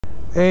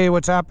Hey,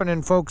 what's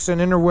happening, folks in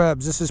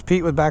interwebs? This is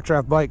Pete with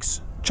Backdraft Bikes.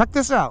 Check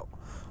this out.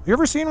 You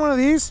ever seen one of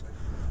these?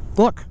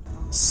 Look,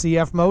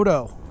 CF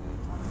Moto.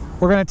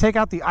 We're going to take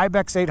out the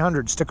Ibex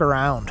 800. Stick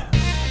around.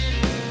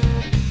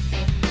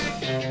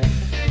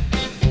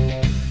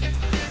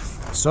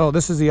 So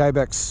this is the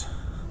Ibex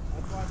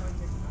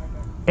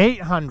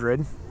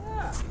 800.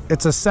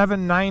 It's a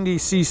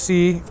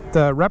 790cc.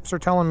 The reps are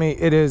telling me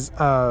it is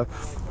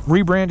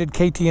rebranded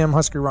KTM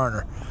Husky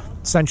Runner.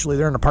 Essentially,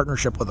 they're in a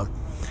partnership with them.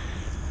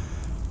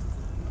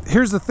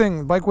 Here's the thing,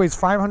 the bike weighs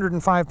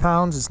 505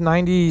 pounds, it's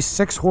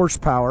 96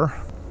 horsepower.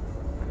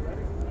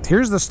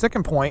 Here's the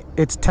sticking point,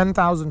 it's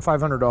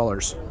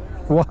 $10,500.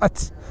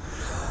 What?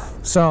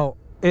 So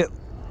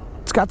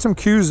it's got some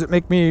cues that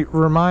make me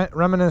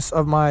reminisce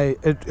of my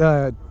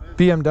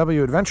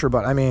BMW Adventure,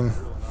 but I mean,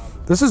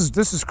 this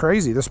is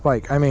crazy, this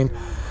bike. I mean,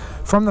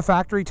 from the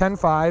factory,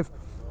 10.5.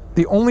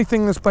 The only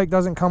thing this bike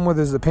doesn't come with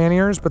is the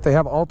panniers, but they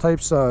have all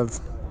types of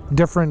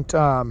different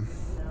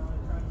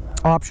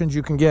options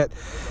you can get.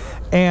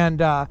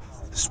 And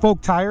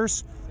spoke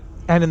tires,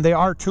 and they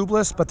are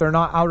tubeless, but they're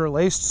not outer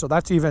laced, so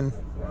that's even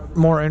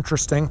more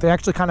interesting. They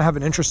actually kind of have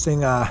an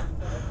interesting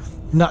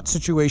nut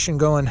situation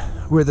going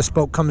where the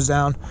spoke comes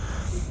down.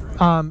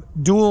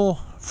 Dual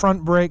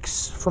front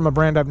brakes from a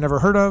brand I've never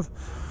heard of.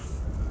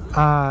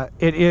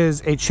 It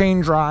is a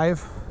chain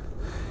drive,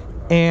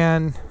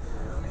 and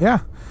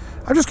yeah,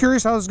 I'm just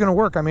curious how this is going to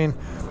work. I mean,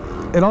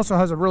 it also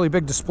has a really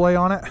big display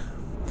on it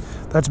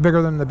that's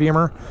bigger than the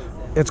Beamer.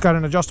 It's got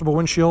an adjustable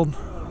windshield.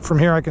 From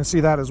here I can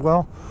see that as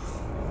well.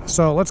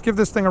 So let's give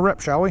this thing a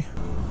rip, shall we?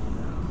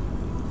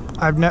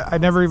 I've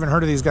never even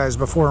heard of these guys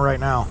before right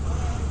now.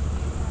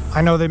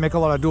 I know they make a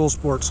lot of dual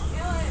sports.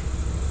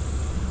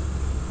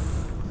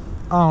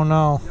 Oh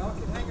no. Y'all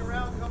can hang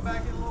around, come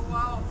back in a little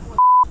while.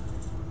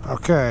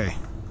 Okay.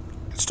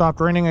 It stopped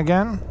raining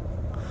again.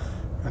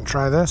 And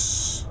try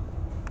this.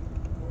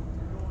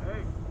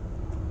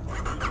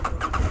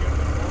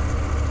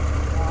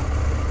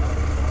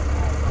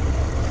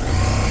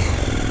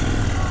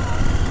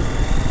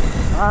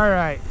 All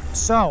right,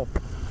 so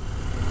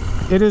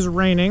it is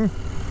raining,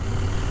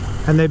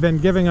 and they've been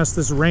giving us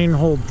this rain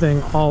hold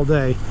thing all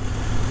day,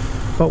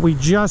 but we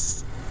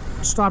just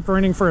stopped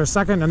raining for a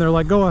second and they're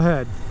like, go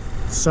ahead.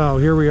 So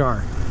here we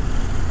are.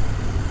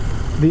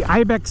 The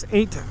Ibex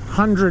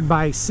 800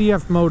 by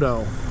CF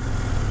Moto.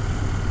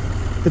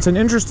 It's an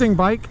interesting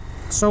bike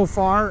so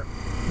far.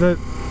 The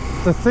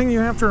thing you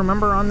have to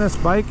remember on this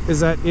bike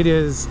is that it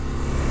is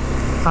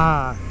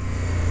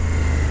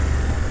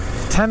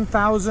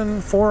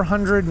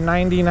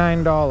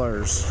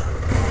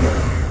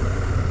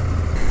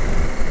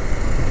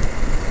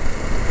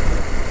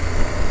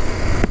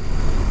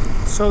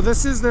 $10,499. So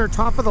this is their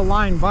top of the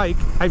line bike.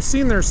 I've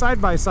seen their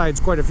side-by-sides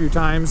quite a few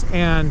times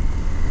and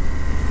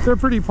they're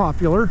pretty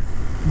popular,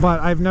 but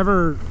I've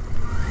never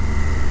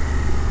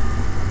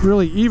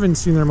really even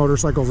seen their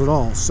motorcycles at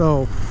all.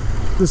 So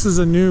this is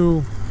a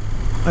new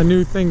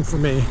thing for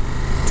me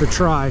to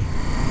try.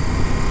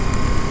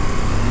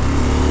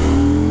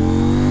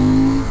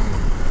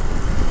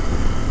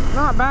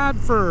 Not bad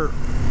for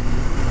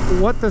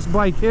what this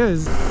bike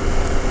is.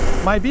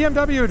 My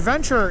BMW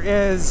Adventure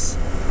is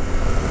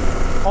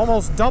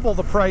almost double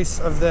the price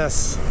of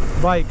this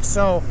bike,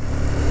 so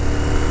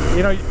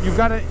you know, you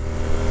can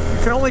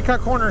only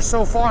cut corners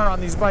so far on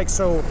these bikes.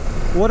 So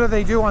what do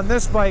they do on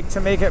this bike to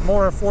make it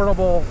more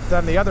affordable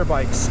than the other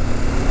bikes?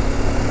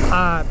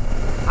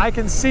 I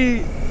can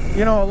see,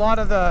 you know, a lot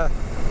of the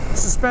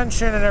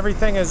suspension and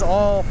everything is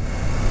all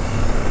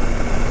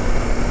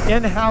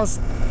in-house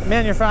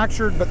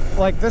manufactured, but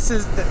like this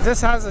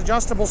has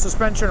adjustable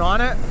suspension on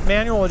it,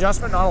 manual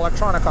adjustment, not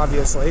electronic,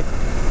 obviously.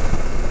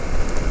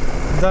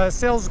 The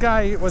sales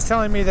guy was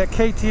telling me that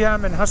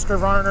KTM and Husky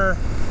Runner,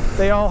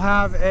 they all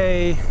have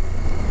a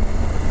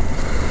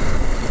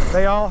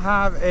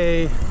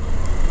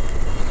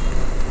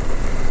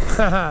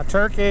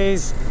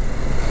turkeys.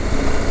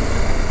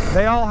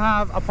 They all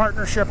have a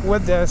partnership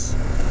with this.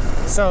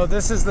 So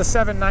this is the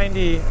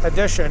 790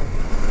 edition.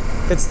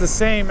 It's the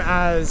same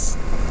as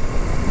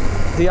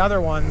the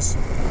other ones,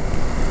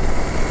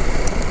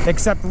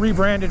 except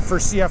rebranded for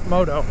CF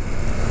Moto.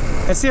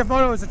 And CF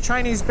Moto is a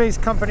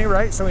Chinese-based company,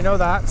 right? So we know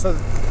that. So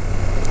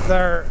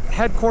their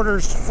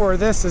headquarters for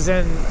this is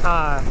in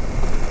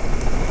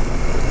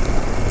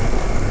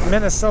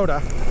Minnesota.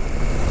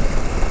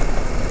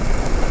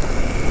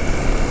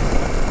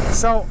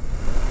 So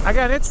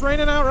again, it's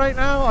raining out right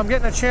now. I'm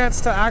getting a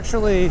chance to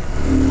actually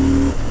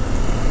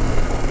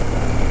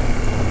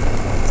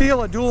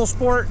feel a dual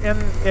sport in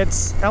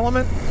its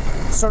element,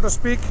 so to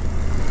speak,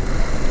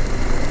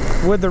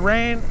 with the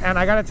rain. And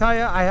I gotta tell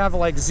you, I have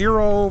like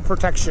zero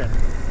protection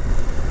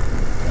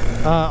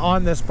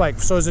on this bike.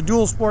 So as a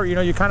dual sport, you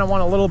know, you kind of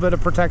want a little bit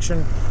of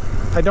protection.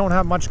 I don't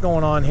have much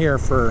going on here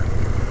for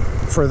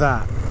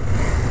that.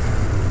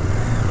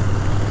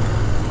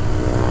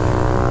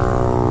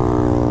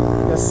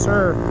 Yes,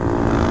 sir.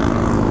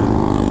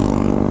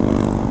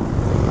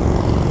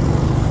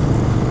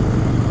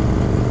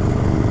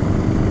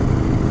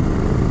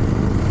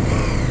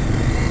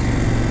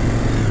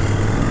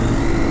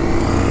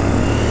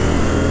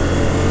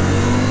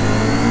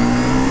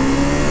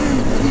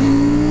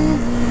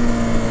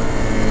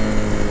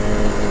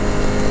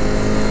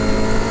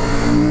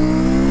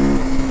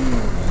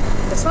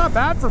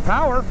 for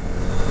power.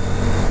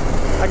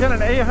 Again,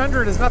 an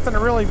 800 is nothing to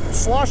really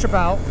slosh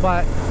about,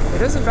 but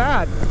it isn't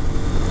bad.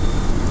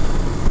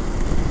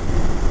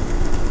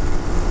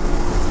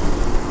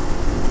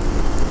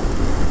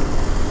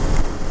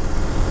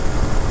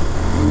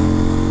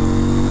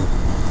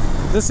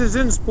 This is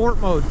in sport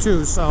mode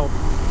too, so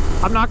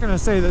I'm not going to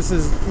say this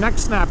is neck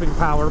snapping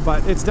power,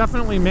 but it's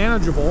definitely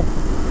manageable.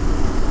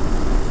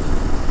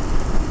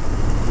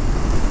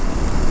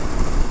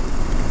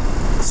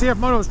 CF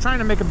Moto is trying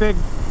to make a big,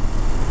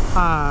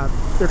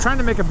 they're trying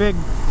to make a big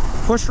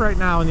push right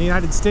now in the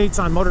United States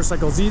on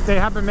motorcycles. They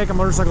have been making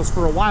motorcycles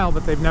for a while,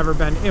 but they've never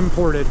been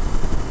imported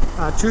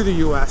to the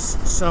US.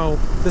 So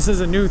this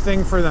is a new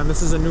thing for them.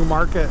 This is a new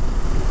market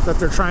that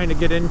they're trying to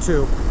get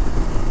into.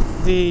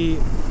 The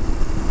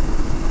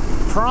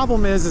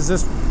problem is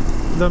this,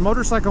 the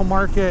motorcycle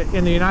market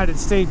in the United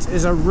States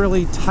is a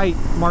really tight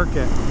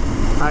market.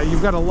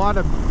 You've got a lot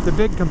of the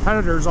big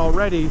competitors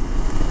already.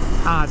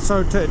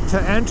 So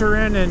to enter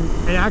in and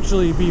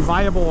actually be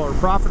viable or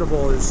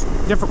profitable is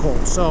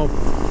difficult. So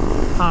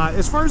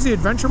as far as the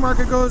adventure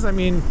market goes, I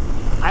mean,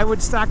 I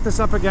would stack this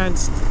up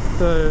against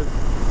the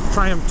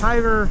Triumph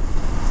Tiger,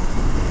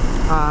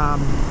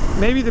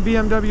 maybe the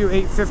BMW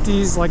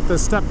 850s, like the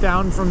step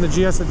down from the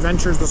GS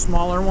Adventures, the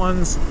smaller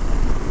ones.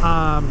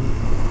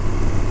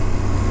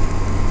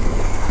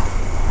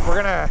 We're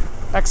gonna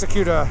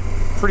execute a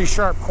pretty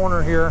sharp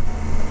corner here.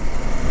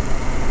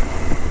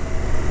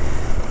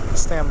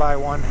 Stand by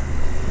one.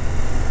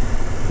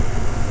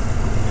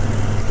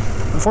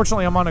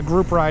 Unfortunately, I'm on a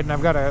group ride and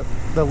I've got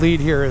the lead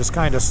here is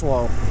kind of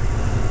slow.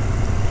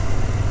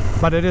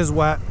 But it is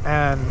wet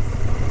and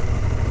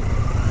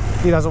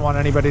he doesn't want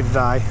anybody to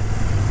die.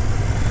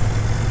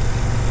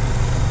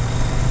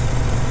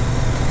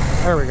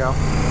 There we go.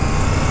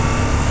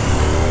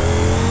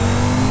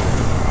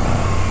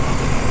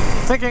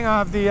 Thinking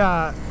of the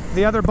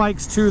other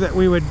bikes too that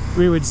we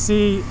would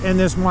see in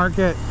this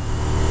market.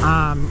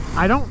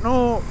 I don't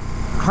know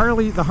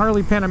the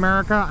Harley Pan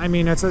America. I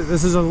mean, this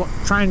is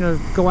trying to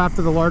go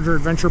after the larger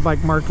adventure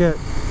bike market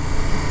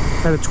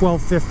at a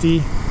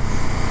 1250.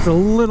 It's a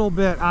little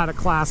bit out of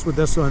class with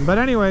this one, but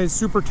anyways,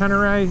 Super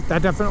Tenere,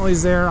 that definitely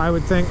is there. I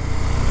would think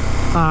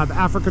the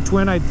Africa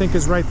Twin, I think,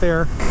 is right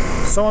there.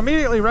 So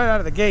immediately right out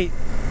of the gate,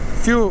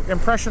 a few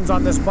impressions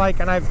on this bike,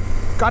 and I've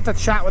got to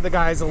chat with the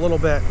guys a little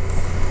bit.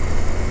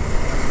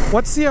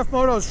 What CF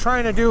Moto is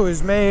trying to do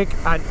is make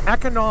an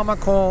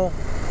economical,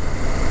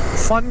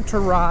 fun to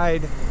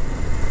ride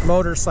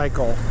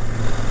motorcycle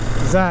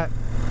that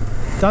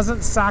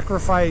doesn't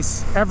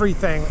sacrifice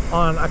everything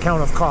on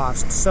account of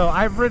cost. So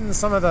I've ridden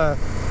some of the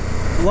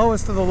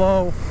lowest of the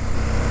low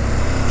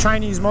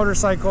Chinese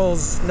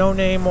motorcycles,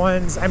 no-name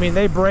ones. I mean,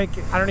 they break.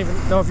 I don't even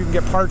know if you can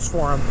get parts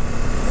for them.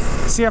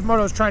 CF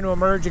Moto is trying to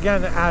emerge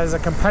again as a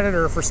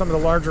competitor for some of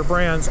the larger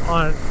brands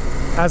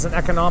as an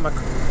economic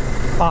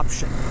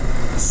option.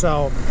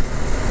 So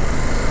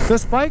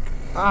this bike,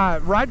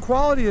 ride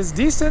quality is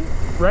decent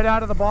right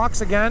out of the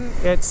box. Again,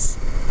 it's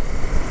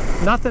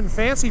nothing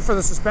fancy for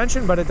the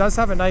suspension, but it does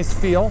have a nice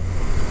feel.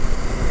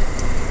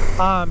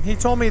 He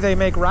told me they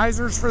make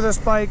risers for this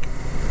bike,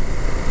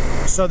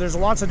 so there's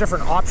lots of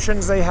different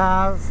options they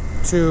have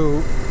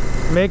to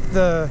make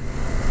the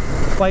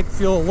bike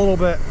feel a little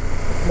bit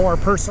more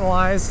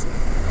personalized.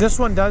 This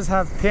one does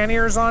have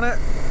panniers on it,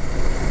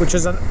 which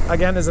is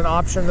again is an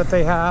option that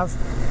they have.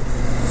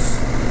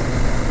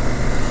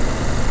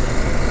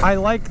 I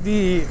like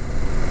the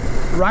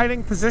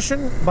riding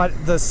position, but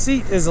the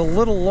seat is a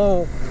little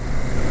low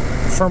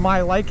for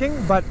my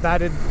liking, but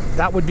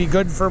that would be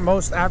good for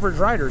most average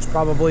riders,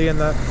 probably in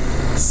the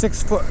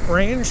 6-foot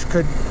range,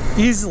 could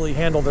easily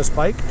handle this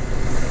bike.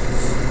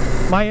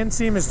 My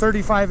inseam is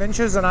 35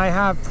 inches and I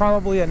have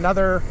probably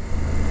another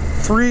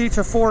 3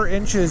 to 4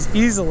 inches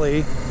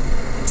easily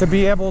to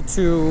be able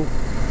to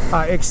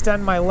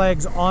extend my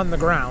legs on the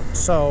ground.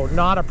 So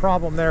not a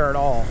problem there at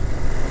all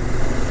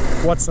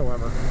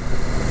whatsoever.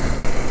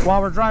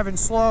 While we're driving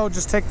slow,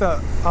 just take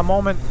a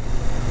moment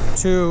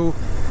to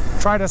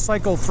try to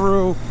cycle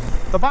through.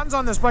 The buttons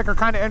on this bike are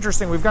kind of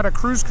interesting. We've got a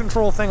cruise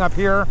control thing up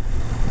here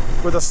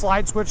with a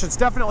slide switch. It's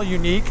definitely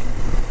unique.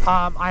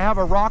 I have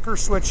a rocker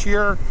switch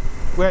here,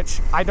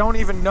 which I don't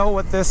even know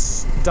what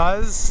this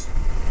does.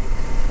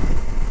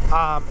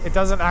 It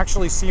doesn't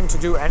actually seem to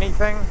do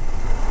anything.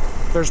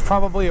 There's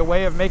probably a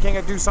way of making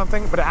it do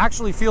something, but it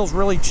actually feels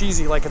really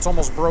cheesy, like it's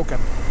almost broken.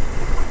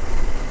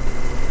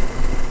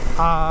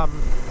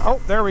 Oh,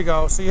 there we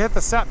go. So you hit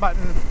the set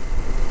button.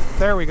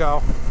 There we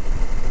go.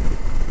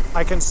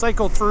 I can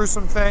cycle through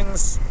some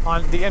things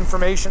on the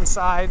information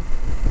side.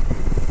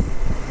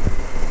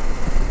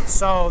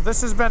 So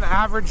this has been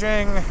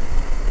averaging,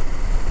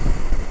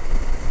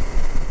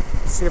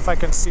 let's see if I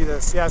can see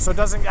this. Yeah, so it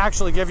doesn't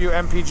actually give you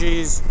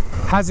MPGs.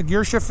 Has a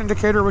gear shift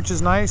indicator, which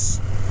is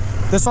nice.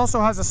 This also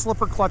has a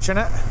slipper clutch in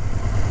it.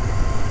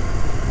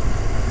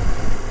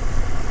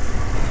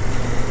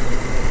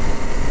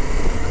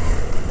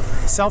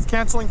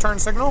 Self-canceling turn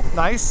signal,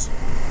 nice.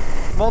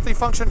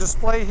 Multifunction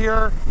display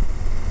here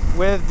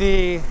with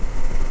the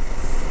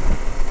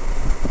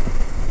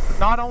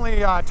not only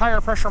tire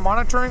pressure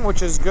monitoring,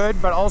 which is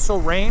good, but also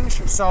range.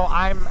 So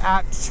I'm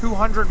at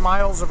 200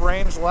 miles of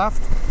range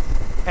left,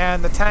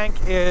 and the tank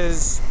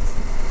is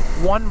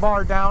 1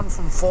 bar down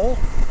from full.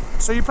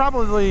 So you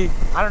probably,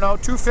 I don't know,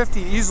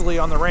 250 easily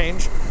on the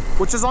range,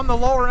 which is on the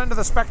lower end of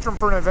the spectrum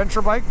for an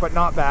adventure bike, but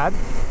not bad.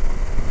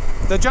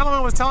 The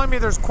gentleman was telling me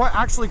there's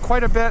actually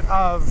quite a bit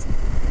of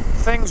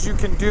things you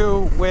can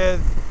do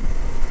with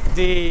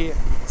the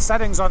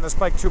settings on this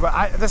bike too,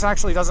 but this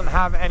actually doesn't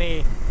have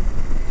any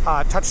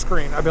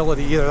touchscreen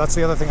ability either. That's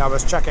the other thing I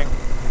was checking.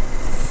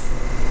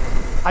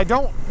 I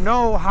don't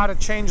know how to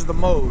change the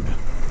mode,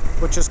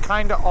 which is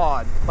kind of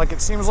odd. Like,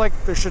 it seems like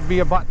there should be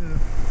a button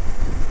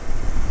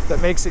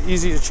that makes it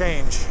easy to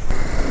change.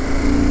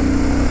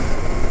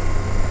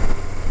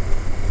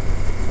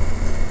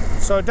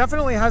 So it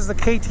definitely has the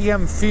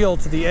KTM feel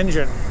to the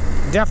engine.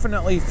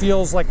 Definitely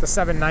feels like the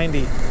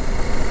 790.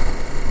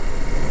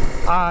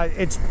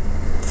 It's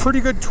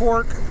pretty good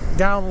torque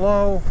down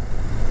low,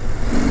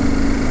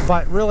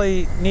 but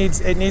really needs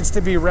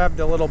to be revved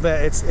a little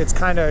bit. It's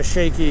kind of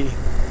shaky.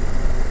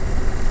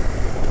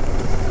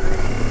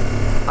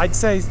 I'd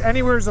say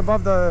anywhere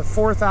above the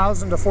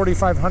 4,000 to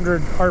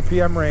 4,500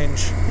 RPM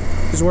range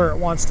is where it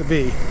wants to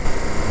be.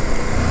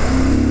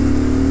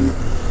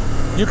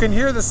 You can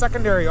hear the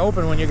secondary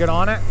open when you get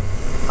on it.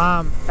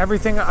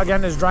 Everything,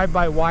 again, is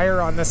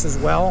drive-by-wire on this as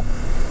well,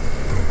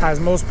 as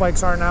most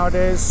bikes are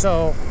nowadays,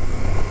 so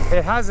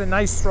it has a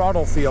nice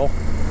throttle feel.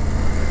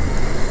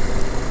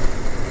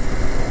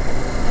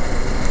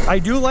 I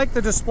do like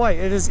the display.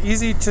 It is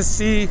easy to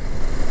see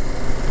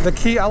the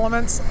key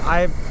elements.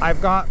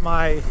 I've got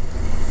my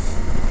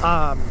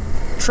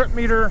trip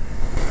meter.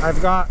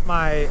 I've got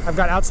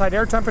outside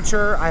air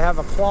temperature. I have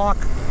a clock.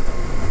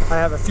 I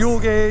have a fuel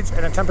gauge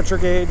and a temperature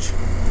gauge.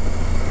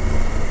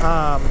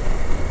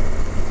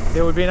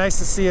 It would be nice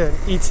to see an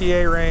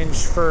ETA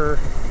range for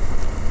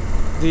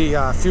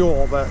the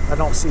fuel, but I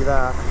don't see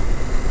that.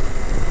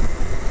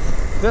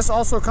 This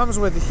also comes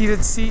with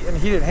heated seat and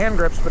heated hand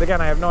grips, but again,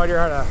 I have no idea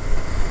how to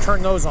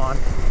turn those on.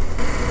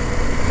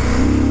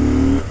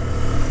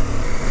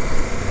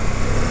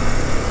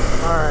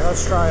 All right,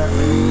 let's try it.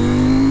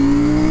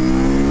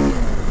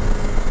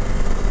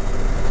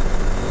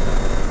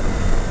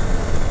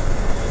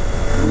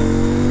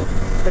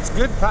 It's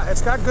good.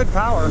 It's got good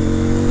power.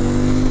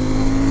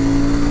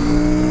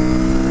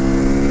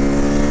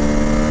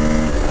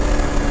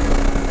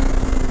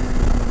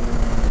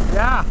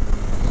 Yeah,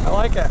 I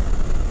like it.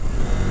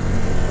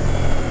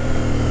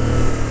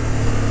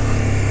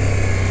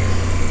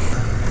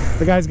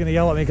 The guy's gonna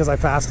yell at me because I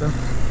passed him.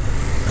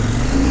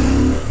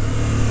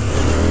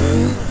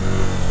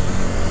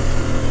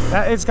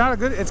 It's got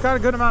a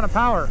good amount of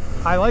power.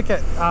 I like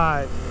it.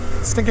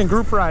 Stinking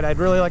group ride, I'd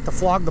really like to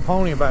flog the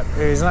pony, but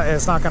it's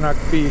not going to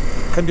be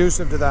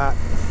conducive to that.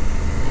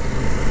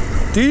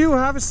 Do you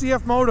have a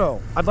CF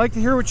Moto? I'd like to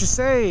hear what you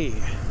say.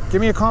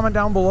 Give me a comment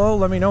down below.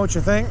 Let me know what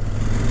you think.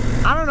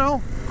 I don't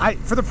know.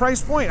 For the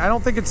price point, I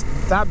don't think it's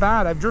that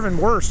bad. I've driven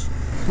worse,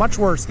 much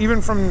worse,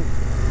 even from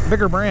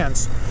bigger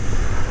brands.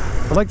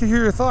 I'd like to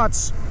hear your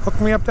thoughts.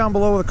 Hook me up down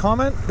below with a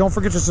comment. Don't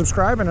forget to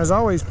subscribe, and as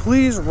always,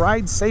 please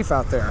ride safe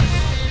out there.